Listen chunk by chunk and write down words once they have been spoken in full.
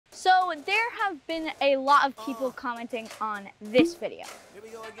So there have been a lot of people commenting on this video,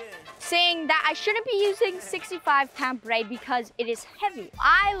 saying that I shouldn't be using 65-pound braid because it is heavy.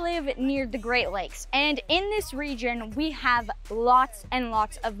 I live near the Great Lakes, and in this region, we have lots and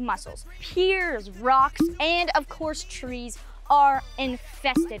lots of mussels. Piers, rocks, and of course trees are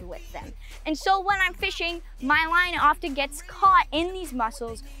infested with them. And so when I'm fishing, my line often gets caught in these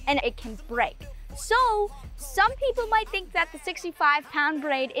mussels and it can break. So some people might think that the 65-pound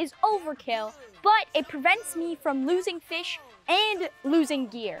braid is overkill, but it prevents me from losing fish and losing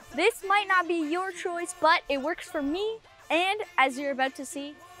gear. This might not be your choice, but it works for me and, as you're about to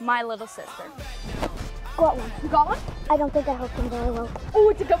see, my little sister. Got one. You got one? I don't think I hooked him very well. Oh,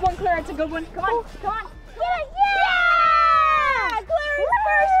 it's a good one, Clara. It's a good one. Come on, come on. Yeah! Clara's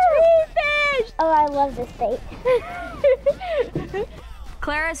first tree fish! Oh, I love this bait.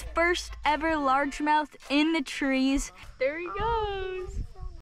 Clara's first ever largemouth in the trees. There he goes.